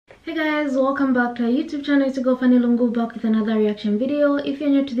Hey guys, welcome back to our YouTube channel. It's your girl Fanny Lungu back with another reaction video. If you're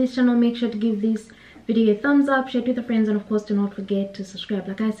new to this channel, make sure to give this video a thumbs up, share it with your friends, and of course do not forget to subscribe.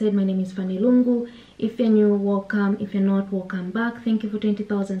 Like I said, my name is Fanny Lungu. If you're new, welcome. If you're not, welcome back. Thank you for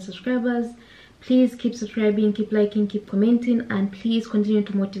 20,000 subscribers. Please keep subscribing, keep liking, keep commenting, and please continue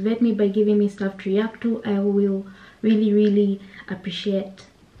to motivate me by giving me stuff to react to. I will really appreciate.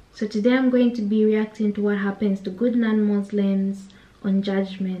 So today I'm going to be reacting to what happens to good non-Muslims on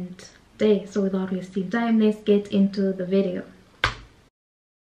Judgment Day. So without wasting time, let's get into the video.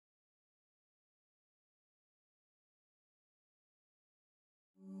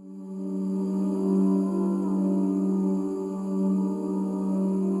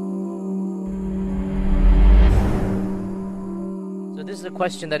 So this is a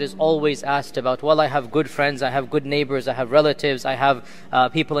question that is always asked about, well, I have good friends, I have good neighbors, I have relatives, I have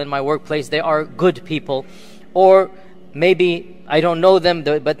people in my workplace, they are good people. Or maybe I don't know them,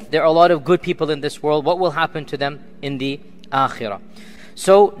 but there are a lot of good people in this world. What will happen to them in the akhirah?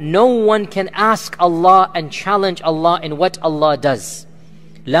 So no one can ask Allah and challenge Allah in what Allah does.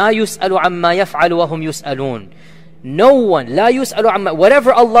 لا يسأل عما يفعل وهم يسألون. No one, لا يسأل عما,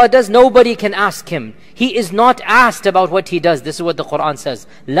 whatever Allah does, nobody can ask Him. He is not asked about what He does. This is what the Quran says.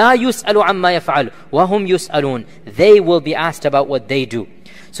 لا يسأل عما يفعل وهم يسألون. They will be asked about what they do.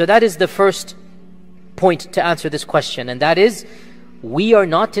 So that is the first point to answer this question, and that is, we are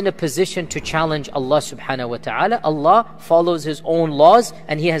not in a position to challenge Allah subhanahu wa ta'ala. Allah follows His own laws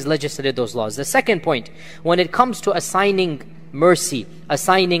and He has legislated those laws. The second point, when it comes to assigning mercy,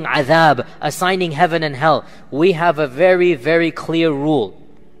 assigning adhab, assigning heaven and hell, we have a very clear rule.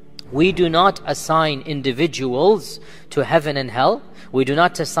 We do not assign individuals to heaven and hell. We do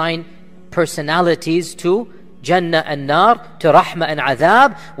not assign personalities to Jannah and Nar, to Rahmah and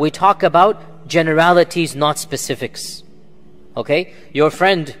Adhab. We talk about generalities, not specifics. Okay? Your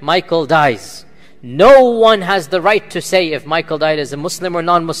friend Michael dies. No one has the right to say if Michael died as a Muslim or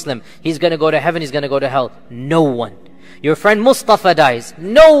non-Muslim, he's going to go to heaven, he's going to go to hell. No one. Your friend Mustafa dies.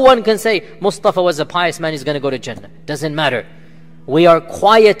 No one can say Mustafa was a pious man, he's going to go to Jannah. Doesn't matter. We are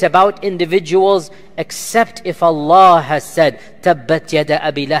quiet about individuals except if Allah has said, تَبَّتْ يَدَ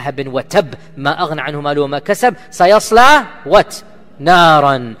أَبِي لَهَبٍ وَتَبْ مَا أَغْنَ عَنْهُ مَالُهُ وَمَا كَسَبْ سَيَصْلَى what?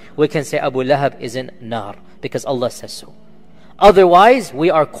 Naran. We can say Abu Lahab is in Nar because Allah says so. Otherwise,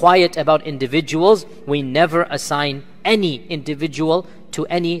 we are quiet about individuals. We never assign any individual to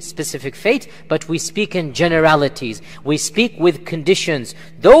any specific fate, but we speak in generalities. We speak with conditions.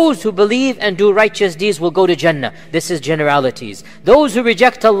 Those who believe and do righteous deeds will go to Jannah. This is generalities. Those who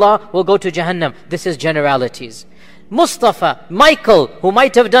reject Allah will go to Jahannam. This is generalities. Mustafa, Michael, who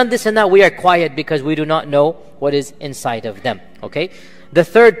might have done this and that, we are quiet because we do not know what is inside of them. Okay? The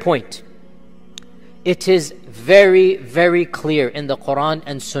third point, it is very clear in the Quran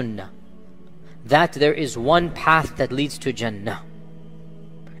and Sunnah that there is one path that leads to Jannah.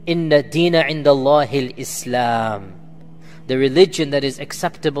 Inna deena indallahi al-Islam. The religion that is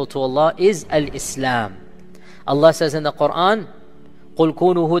acceptable to Allah is al-Islam. Allah says in the Quran, قُلْ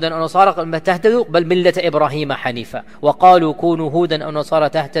كُونُوا هُودًا أَوْ نَصَارَىٰ قَالَ تَهْتَدُوا بَلْ مِلَّةَ إِبْرَاهِيمَ حَنِيفًا وَقَالُوا كُونُوا هُودًا أَوْ نَصَارَىٰ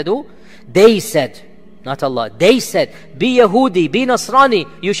تَهْتَدُوا. They said, not Allah, they said, be Yahudi, be Nasrani,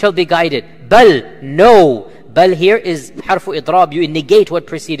 you shall be guided. Bal, no. Bal here is harfu idrab, you negate what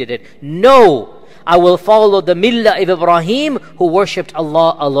preceded it. No, I will follow the millah of Ibrahim who worshipped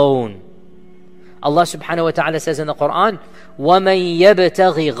Allah alone. Allah subhanahu wa ta'ala says in the Quran, وَمَنْ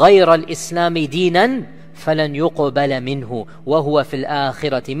يَبْتَغِ غَيْرَ الْإِسْلَامِ دِينًا فَلَنْ يُقْبَلَ مِنْهُ وَهُوَ فِي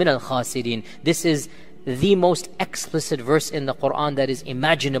الْآخِرَةِ مِنَ الْخَاسِرِينَ. This is the most explicit verse in the Quran that is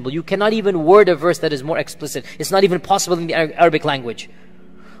imaginable. You cannot even word a verse that is more explicit. It's not even possible in the Arabic language.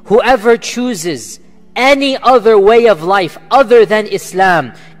 Whoever chooses any other way of life other than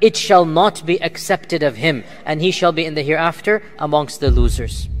Islam, it shall not be accepted of him, and he shall be in the hereafter amongst the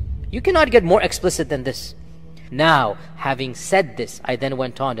losers. You cannot get more explicit than this. Now, having said this, I then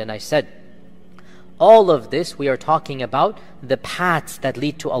went on and I said, all of this we are talking about the paths that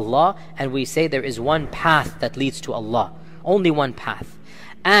lead to Allah, and we say there is one path that leads to Allah. Only one path.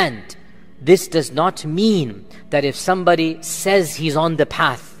 And this does not mean that if somebody says he's on the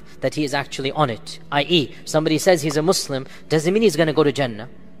path, that he is actually on it. I.e., somebody says he's a Muslim, doesn't mean he's going to go to Jannah.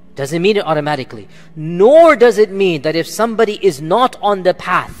 Doesn't mean it automatically. Nor does it mean that if somebody is not on the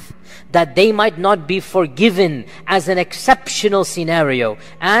path, that they might not be forgiven as an exceptional scenario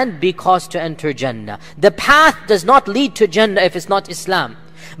and be caused to enter Jannah. The path does not lead to Jannah if it's not Islam.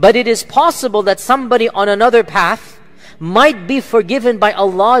 But it is possible that somebody on another path might be forgiven by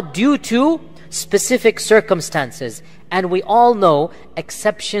Allah due to specific circumstances. And we all know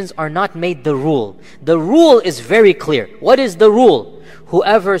exceptions are not made the rule. The rule is very clear. What is the rule?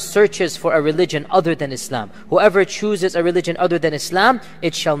 whoever searches for a religion other than Islam, whoever chooses a religion other than Islam,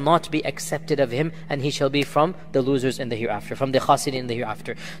 it shall not be accepted of him, and he shall be from the losers in the hereafter, from the khasirin in the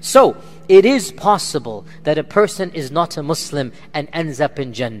hereafter. So, it is possible that a person is not a Muslim and ends up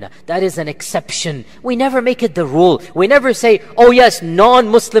in Jannah. That is an exception. We never make it the rule. We never say, oh yes,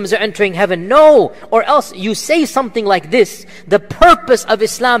 non-Muslims are entering heaven. No! Or else you say something like this, the purpose of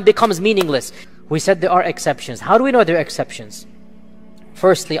Islam becomes meaningless. We said there are exceptions. How do we know there are exceptions?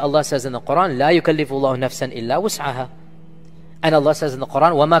 Firstly, Allah says in the Quran, لا يكلف الله نفسا إلا وسعها. And Allah says in the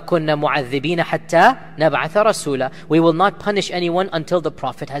Quran, وَمَا كُنَّا مُعَذِّبِينَ حَتَّى نَبْعَثَ رَسُولًا. We will not punish anyone until the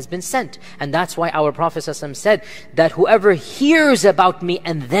Prophet has been sent. And that's why our Prophet ﷺ said that whoever hears about me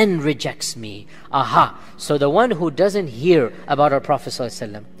and then rejects me. Aha! So the one who doesn't hear about our Prophet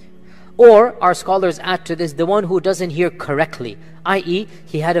ﷺ, or our scholars add to this, the one who doesn't hear correctly, i.e.,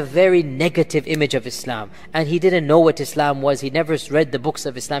 he had a very negative image of Islam and he didn't know what Islam was, he never read the books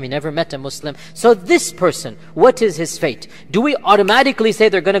of Islam, he never met a Muslim. So this person, what is his fate? Do we automatically say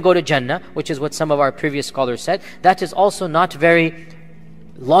they're going to go to Jannah, which is what some of our previous scholars said? That is also not very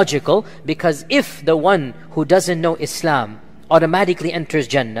logical, because if the one who doesn't know Islam automatically enters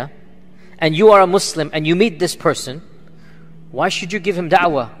Jannah, and you are a Muslim and you meet this person, why should you give him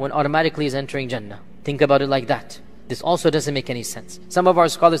da'wah when automatically he's entering Jannah? Think about it like that. This also doesn't make any sense. Some of our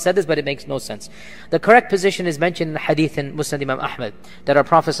scholars said this, but it makes no sense. The correct position is mentioned in the hadith in Musnad Imam Ahmad, that our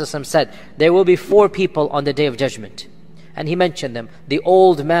Prophet ﷺ said, there will be 4 people on the Day of Judgment. And he mentioned them. The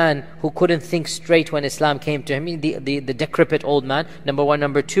old man who couldn't think straight when Islam came to him, the decrepit old man, number 1.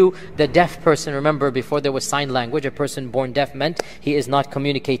 Number 2, the deaf person. Remember, before there was sign language, a person born deaf meant he is not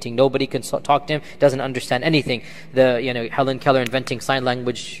communicating. Nobody can talk to him, doesn't understand anything. Helen Keller inventing sign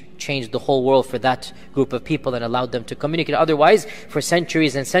language changed the whole world for that group of people and allowed them to communicate. Otherwise, for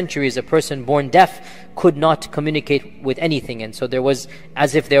centuries and centuries, a person born deaf could not communicate with anything. And so there was,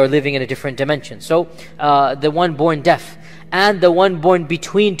 as if they were living in a different dimension. So, the one born deaf, and the one born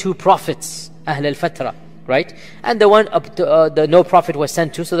between 2 prophets, Ahl al-Fatra, right? And the one the no prophet was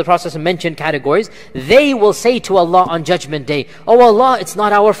sent to. So the Prophet mentioned categories. They will say to Allah on Judgment Day, oh Allah, it's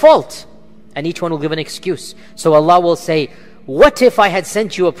not our fault. And each one will give an excuse. So Allah will say, what if I had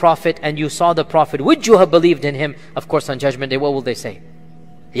sent you a prophet and you saw the prophet? Would you have believed in him? Of course, on Judgment Day, what will they say?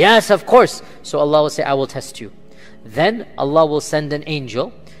 Yes, of course. So Allah will say, I will test you. Then Allah will send an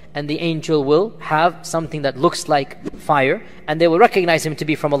angel, and the angel will have something that looks like fire, and they will recognize him to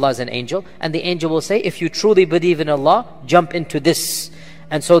be from Allah as an angel. And the angel will say, if you truly believe in Allah, jump into this.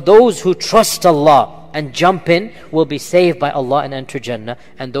 And so those who trust Allah and jump in will be saved by Allah and enter Jannah,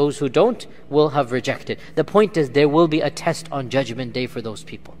 and those who don't will have rejected. The point is, there will be a test on Judgment Day for those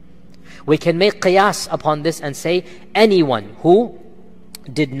people. We can make qiyas upon this and say, anyone who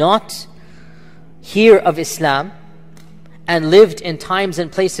did not hear of Islam and lived in times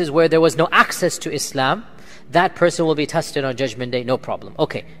and places where there was no access to Islam, that person will be tested on Judgment Day, no problem.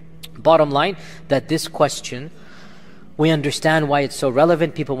 Okay, bottom line, that this question, we understand why it's so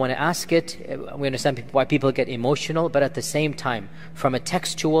relevant, people want to ask it, we understand why people get emotional, but at the same time, from a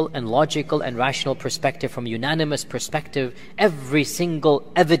textual and logical and rational perspective, from a unanimous perspective, every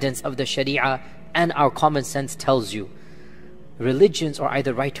single evidence of the Sharia and our common sense tells you, religions are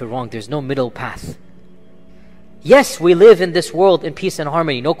either right or wrong, there's no middle path. Yes, we live in this world in peace and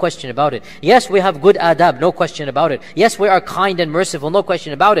harmony, no question about it. Yes, we have good adab, no question about it. Yes, we are kind and merciful, no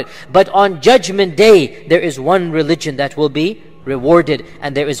question about it. But on Judgment Day, there is one religion that will be rewarded,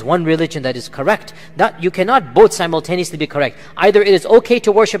 and there is one religion that is correct. That you cannot both simultaneously be correct. Either it is okay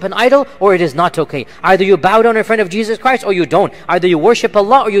to worship an idol, or it is not okay. Either you bow down in front of Jesus Christ, or you don't. Either you worship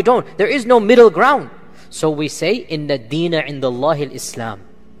Allah, or you don't. There is no middle ground. So we say, Inna deena indallahi al-Islam.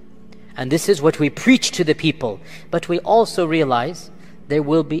 And this is what we preach to the people. But we also realize there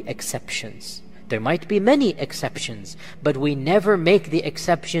will be exceptions. There might be many exceptions, but we never make the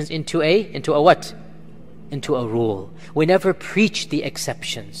exceptions into a what? Into a rule. We never preach the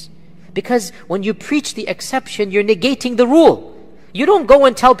exceptions. Because when you preach the exception, you're negating the rule. You don't go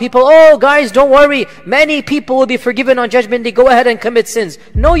and tell people, oh guys, don't worry, many people will be forgiven on Judgment Day, go ahead and commit sins.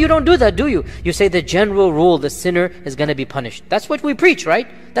 No, you don't do that, do you? You say the general rule, the sinner is going to be punished. That's what we preach, right?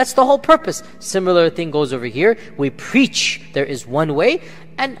 That's the whole purpose. Similar thing goes over here. We preach there is one way,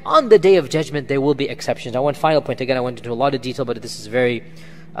 and on the Day of Judgment there will be exceptions. Now, one final point, again I went into a lot of detail, but this is very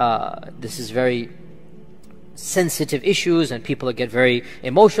sensitive issues, and people get very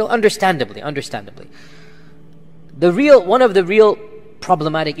emotional, understandably. One of the real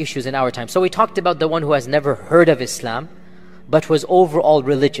problematic issues in our time. So we talked about the one who has never heard of Islam, but was overall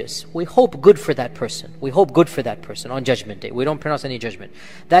religious, we hope good for that person. We hope good for that person on Judgment Day. We don't pronounce any judgment.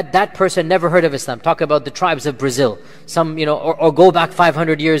 That person never heard of Islam. Talk about the tribes of Brazil, some, or go back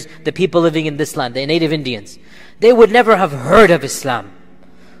 500 years, the people living in this land, the native Indians. They would never have heard of Islam.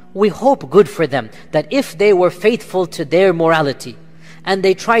 We hope good for them, that if they were faithful to their morality, and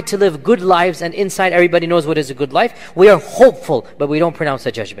they tried to live good lives, and inside everybody knows what is a good life, we are hopeful, but we don't pronounce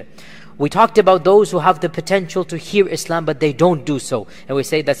a judgment. We talked about those who have the potential to hear Islam, but they don't do so. And we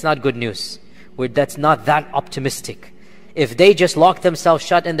say that's not good news. That's not that optimistic. If they just lock themselves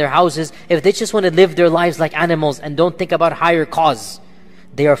shut in their houses, if they just want to live their lives like animals and don't think about higher cause,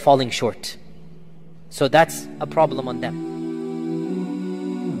 they are falling short. So that's a problem on them.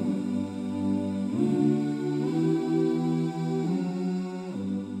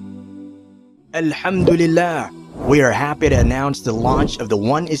 Alhamdulillah, we are happy to announce the launch of the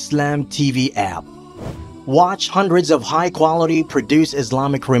One Islam TV app. Watch hundreds of high-quality produced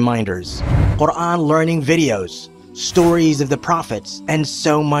Islamic reminders, Quran learning videos, stories of the prophets, and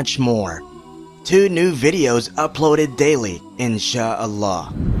so much more. 2 new videos uploaded daily,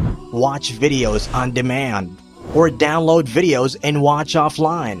 inshallah. Watch videos on demand, or download videos and watch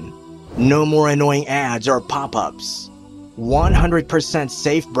offline. No more annoying ads or pop-ups. 100%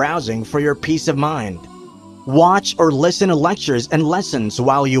 safe browsing for your peace of mind. Watch or listen to lectures and lessons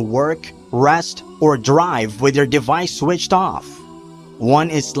while you work, rest, or drive with your device switched off. One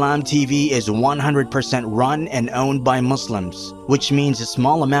Islam TV is 100% run and owned by Muslims, which means the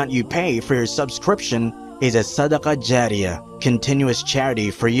small amount you pay for your subscription is a sadaqah jariyah, continuous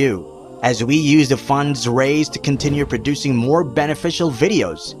charity for you, as we use the funds raised to continue producing more beneficial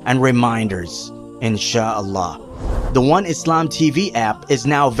videos and reminders, inshallah. The One Islam TV app is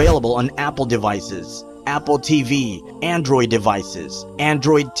now available on Apple devices, Apple TV, Android devices,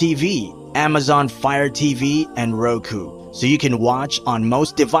 Android TV, Amazon Fire TV, and Roku, so you can watch on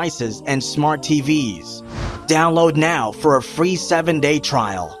most devices and smart TVs. Download now for a free 7-day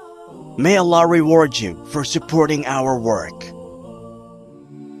trial. May Allah reward you for supporting our work.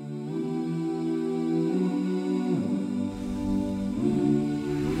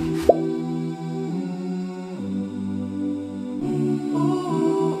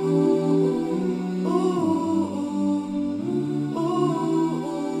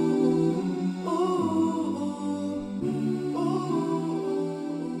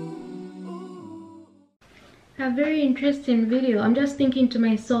 A very interesting video. I'm just thinking to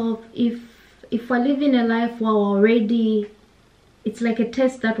myself, if we're living a life where already, it's like a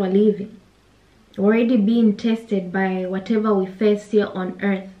test that we're living, already being tested by whatever we face here on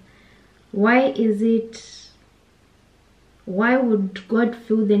earth, why would God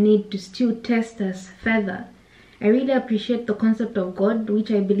feel the need to still test us further? I really appreciate the concept of God,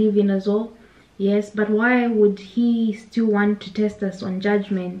 which I believe in as well, yes, but why would he still want to test us on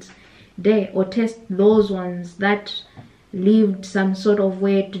Judgment Day, or test those ones that lived some sort of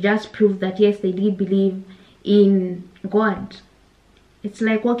way to just prove that yes, they did believe in God? It's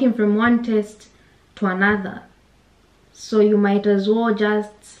like walking from one test to another, so you might as well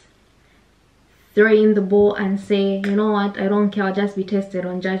just throw in the ball and say, you know what, I don't care, I'll just be tested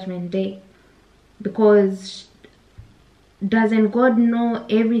on Judgment Day. Because doesn't God know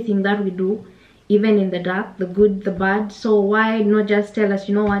everything that we do, even in the dark, the good, the bad? So why not just tell us,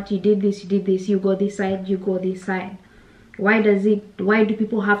 you know what, you did this, you go this side, you go this side? Why do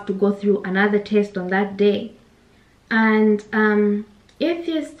people have to go through another test on that day? And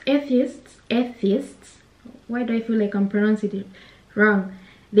atheists, why do I feel like I'm pronouncing it wrong?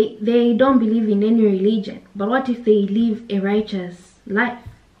 They don't believe in any religion, but what if they live a righteous life?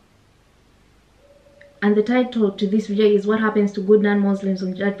 And the title to this video is What Happens to Good Non-Muslims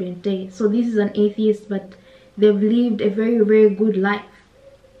on Judgment Day. So this is an atheist, but they've lived a very, very good life.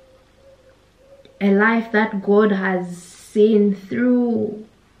 A life that God has seen through.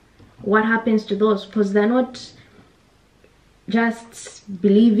 What happens to those? Because they're not just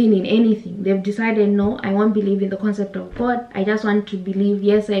believing in anything. They've decided, no, I won't believe in the concept of God. I just want to believe,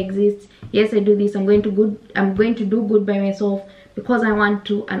 yes, I exist. Yes, I do this. I'm going to do good by myself because I want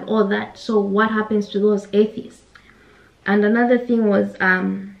to, and all that. So what happens to those atheists? And another thing was,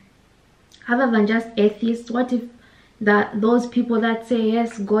 other than just atheists, what if those people that say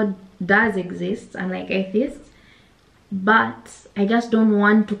yes, God does exist, unlike atheists, but I just don't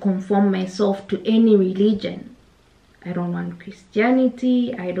want to conform myself to any religion. I don't want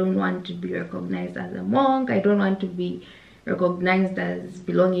Christianity, I don't want to be recognized as a monk, I don't want to be recognized as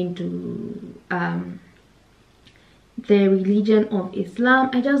belonging to the religion of Islam.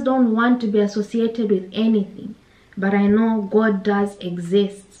 I just don't want to be associated with anything, but I know God does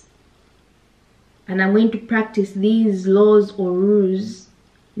exist. and I'm going to practice these laws or rules,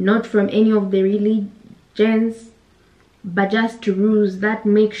 not from any of the religions, but just rules that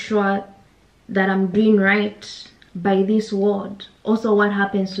make sure that I'm doing right by this word. Also, what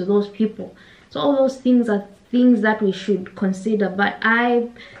happens to those people. So all those things are things that we should consider. But I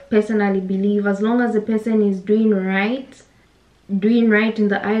personally believe as long as the person is doing right in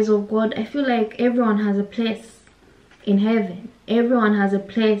the eyes of God, I feel like everyone has a place in heaven. Everyone has a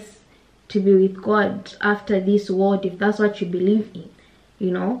place to be with God after this world, if that's what you believe in,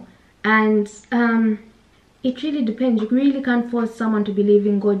 you know. And it really depends. You really can't force someone to believe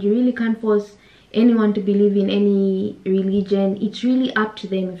in God. You really can't force anyone to believe in any religion. It's really up to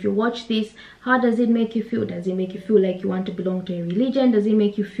them. If you watch this, how does it make you feel? Does it make you feel like you want to belong to a religion? Does it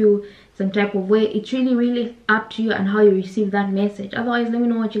make you feel some type of way? It's really up to you and how you receive that message. Otherwise, let me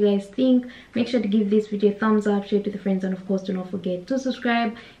know what you guys think. Make sure to give this video a thumbs up, share it with your friends, and of course do not forget to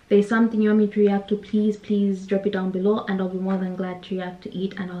subscribe. If there's something you want me to react to, please drop it down below, and I'll be more than glad to react to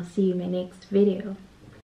it. And I'll see you in my next video.